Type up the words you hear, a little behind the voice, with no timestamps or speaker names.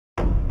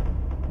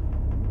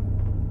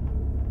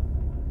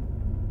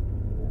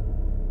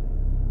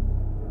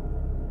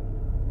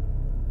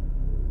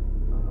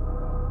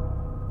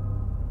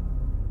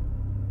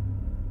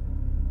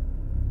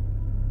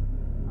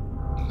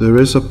There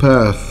is a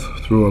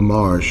path through a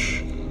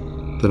marsh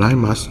that I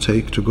must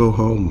take to go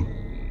home.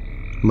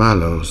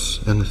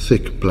 Mallows and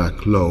thick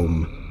black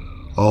loam,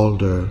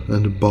 alder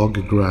and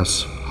bog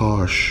grass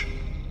harsh,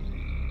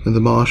 and the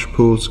marsh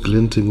pools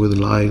glinting with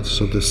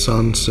lights of the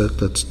sunset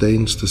that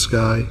stains the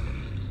sky.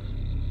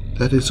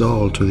 That is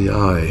all to the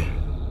eye,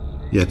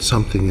 yet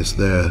something is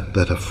there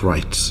that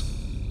affrights.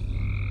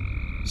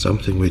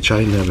 Something which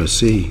I never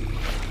see,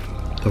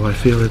 though I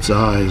feel its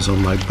eyes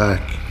on my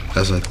back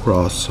as I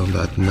cross on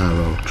that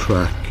narrow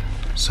track.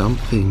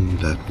 Something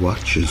that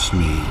watches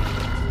me.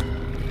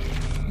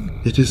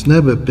 It is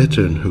never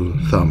bittern who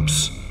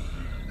thumps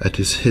at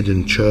his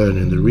hidden churn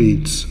in the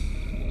reeds.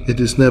 It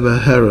is never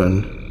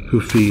heron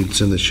who feeds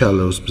in the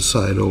shallows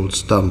beside old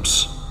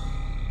stumps,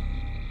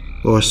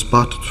 or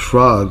spotted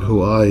frog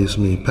who eyes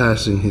me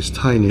passing his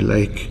tiny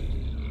lake,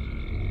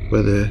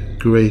 where the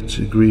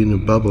great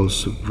green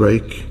bubbles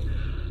break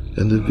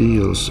and the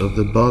veils of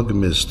the bog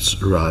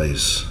mists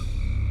rise.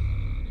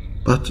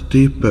 But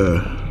deeper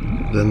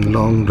than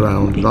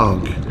long-drowned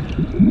log,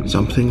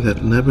 something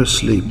that never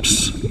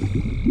sleeps,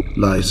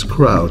 lies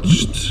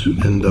crouched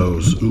in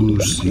those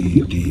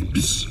oozy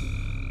deeps,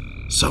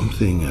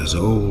 something as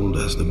old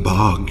as the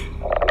bog.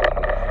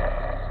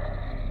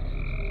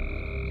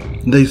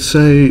 They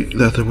say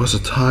that there was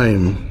a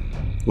time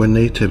when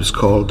natives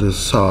called the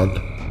sod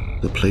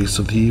the place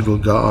of the evil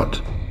god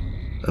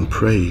and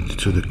prayed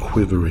to the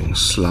quivering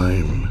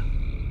slime.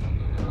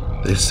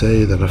 They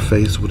say that a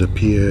face would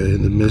appear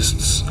in the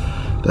mists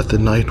that the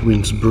night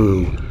winds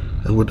brew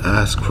and would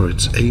ask for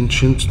its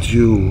ancient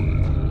due,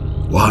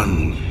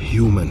 1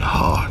 human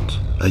heart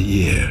a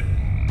year.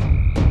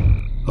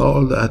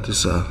 All that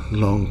is a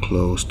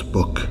long-closed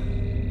book.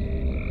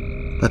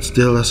 But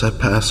still, as I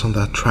pass on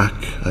that track,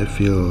 I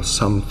feel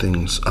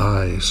something's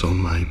eyes on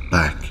my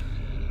back,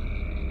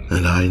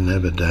 and I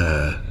never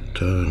dare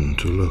turn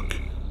to look,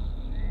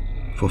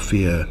 for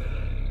fear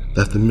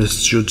that the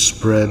mist should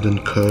spread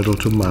and curdle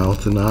to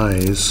mouth and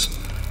eyes,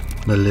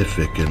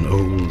 malefic and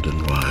old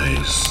and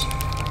wise,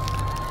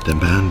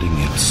 demanding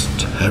its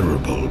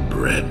terrible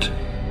bread.